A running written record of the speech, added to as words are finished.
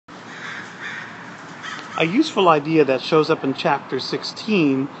A useful idea that shows up in Chapter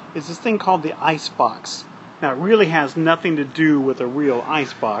 16 is this thing called the ice box. Now, it really has nothing to do with a real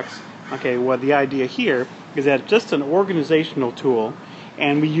ice box. Okay, well, the idea here is that it's just an organizational tool,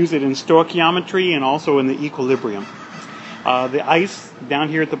 and we use it in stoichiometry and also in the equilibrium. The ice down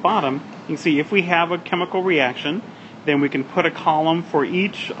here at the bottom, you can see if we have a chemical reaction, then we can put a column for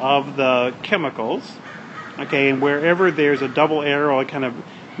each of the chemicals. Okay, and wherever there's a double arrow, I kind of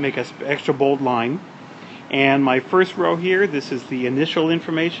make an extra bold line. And my first row here, this is the initial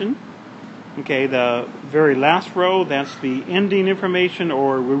information. Okay, the very last row, that's the ending information,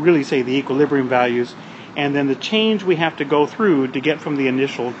 or we really say the equilibrium values. And then the change we have to go through to get from the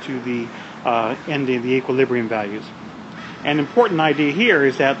initial to the ending, the equilibrium values. An important idea here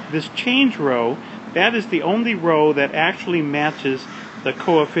is that this change row, that is the only row that actually matches the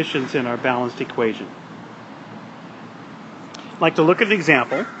coefficients in our balanced equation. I'd like to look at an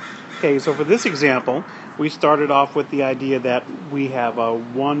example. Okay, so for this example, we started off with the idea that we have a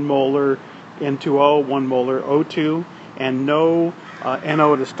 1 molar N2O, 1 molar O2, and no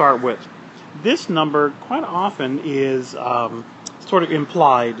NO to start with. This number quite often is sort of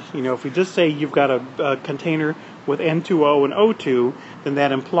implied. You know, if we just say you've got a container with N2O and O2, then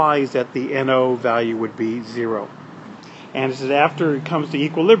that implies that the NO value would be 0. And this is after it comes to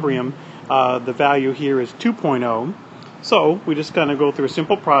equilibrium, the value here is 2.0. So we just kind of go through a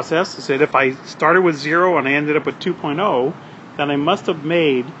simple process. I said if I started with 0 and I ended up with 2.0, then I must have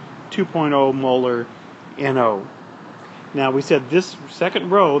made 2.0 molar NO. Now we said this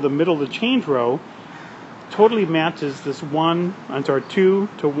second row, the middle of the change row, totally matches this 2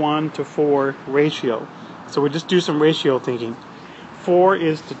 to 1 to 4 ratio. So we just do some ratio thinking. 4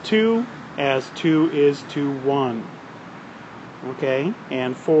 is to 2 as 2 is to 1. Okay,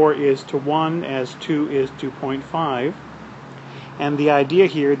 and 4 is to 1 as 2 is to 0.5. And the idea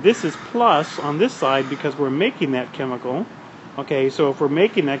here, this is plus on this side because we're making that chemical. Okay, so if we're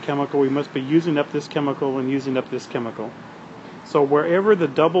making that chemical, we must be using up this chemical and using up this chemical. So wherever the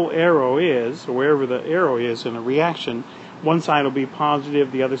double arrow is, or wherever the arrow is in a reaction, one side will be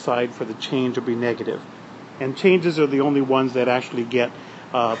positive, the other side for the change will be negative. And changes are the only ones that actually get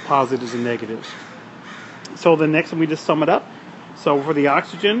positives and negatives. So the next one, we just sum it up. So for the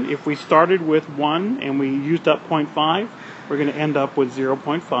oxygen, if we started with 1 and we used up 0.5, we're going to end up with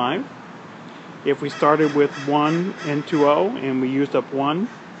 0.5. If we started with 1 N2O and we used up 1,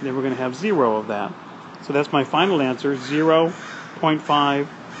 then we're going to have 0 of that. So that's my final answer, 0, 0.5,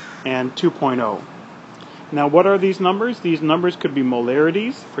 and 2.0. Now what are these numbers? These numbers could be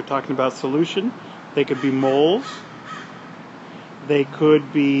molarities, if we're talking about solution. They could be moles. They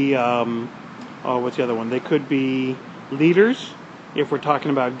could be, what's the other one? They could be liters, if we're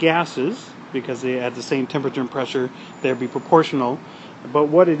talking about gases, because they at the same temperature and pressure, they'd be proportional. But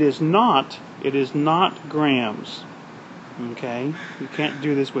what it is not grams. Okay? You can't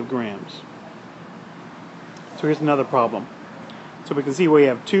do this with grams. So here's another problem. So we can see we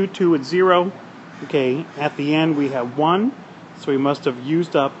have 2, 2, and 0. Okay, at the end we have 1, so we must have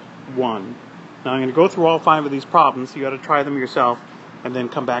used up 1. Now I'm going to go through all 5 of these problems. You got to try them yourself and then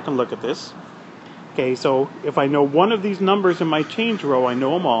come back and look at this. Okay, so if I know one of these numbers in my change row, I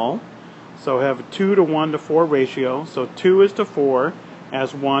know them all. So I have a 2 to 1 to 4 ratio. So 2 is to 4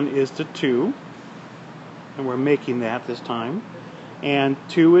 as 1 is to 2. And we're making that this time. And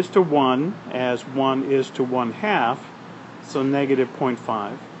 2 is to 1 as 1 is to 1/2. So negative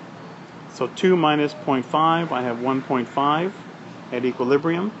 0.5. So 2 minus 0.5, I have 1.5 at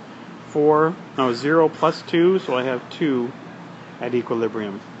equilibrium. 0 plus 2, so I have 2 at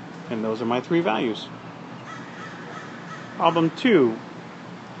equilibrium. And those are my 3 values. Problem 2.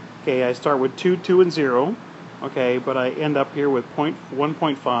 Okay, I start with 2, 2, and 0. Okay, but I end up here with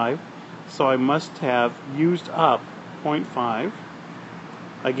 1.5. So I must have used up 0.5.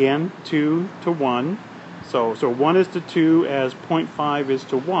 Again, 2 to 1. So 1 is to 2 as 0.5 is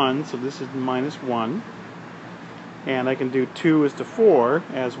to 1. So this is minus 1. And I can do 2 is to 4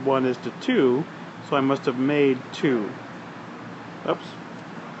 as 1 is to 2. So I must have made 2. Oops.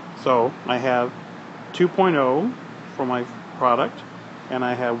 So I have 2.0 for my product, and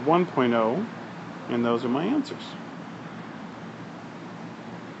I have 1.0, and those are my answers.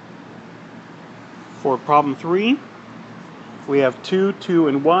 For problem 3, we have 2, 2,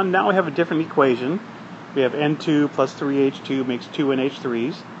 and 1. Now we have a different equation. We have N2 plus 3H2 makes 2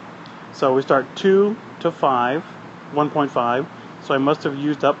 NH3s. So we start 2 to 5, 1.5. So I must have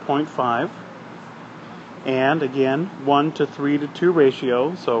used up 0.5. And again, 1 to 3 to 2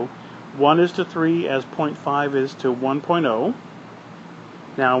 ratio. So 1 is to 3 as 0.5 is to 1.0.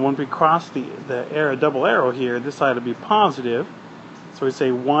 Now when we cross the double arrow here, this side will be positive. So So we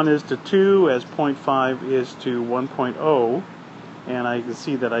say 1 is to 2 as 0.5 is to 1.0, and I can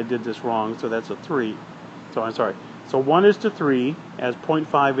see that I did this wrong, so that's a 3. So I'm sorry. So 1 is to 3 as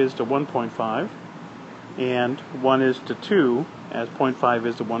 0.5 is to 1.5, and 1 is to 2 as 0.5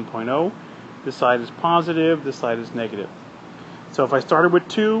 is to 1.0. This side is positive, this side is negative. So if I started with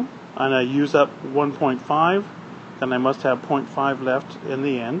 2 and I use up 1.5, then I must have 0.5 left in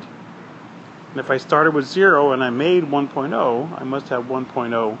the end. And if I started with 0 and I made 1.0, I must have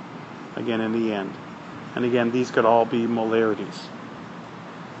 1.0 again in the end. And again, these could all be molarities.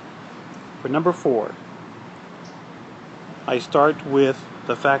 For number 4, I start with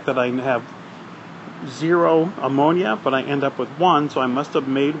the fact that I have 0 ammonia, but I end up with 1, so I must have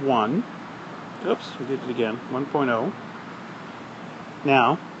made 1. Oops, I did it again, 1.0.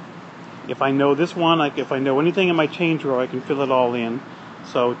 Now, if I know this one, if I know anything in my change row, I can fill it all in.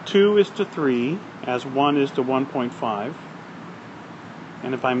 So 2 is to 3 as 1 is to 1.5.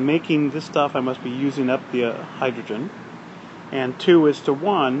 And if I'm making this stuff, I must be using up the hydrogen. And 2 is to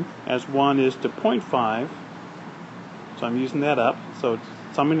 1 as 1 is to 0.5. So I'm using that up. So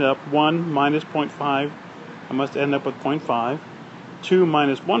summing it up, 1 minus 0.5, I must end up with 0.5. 2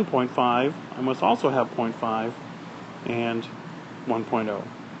 minus 1.5, I must also have 0.5. And 1.0.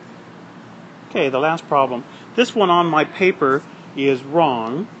 Okay, the last problem. This one on my paper is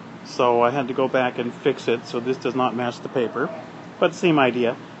wrong, so I had to go back and fix it, so this does not match the paper. But same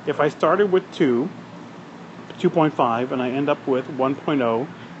idea. If I started with 2.5, and I end up with 1.0,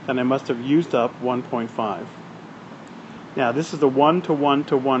 then I must have used up 1.5. Now, this is the 1 to 1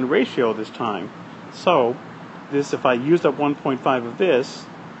 to 1 ratio this time. So, this, if I used up 1.5 of this,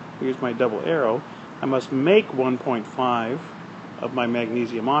 here's my double arrow, I must make 1.5 of my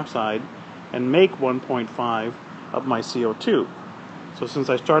magnesium oxide and make 1.5 of my CO2. So since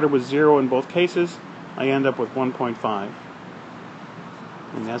I started with 0 in both cases, I end up with 1.5.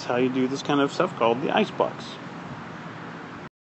 And that's how you do this kind of stuff called the icebox.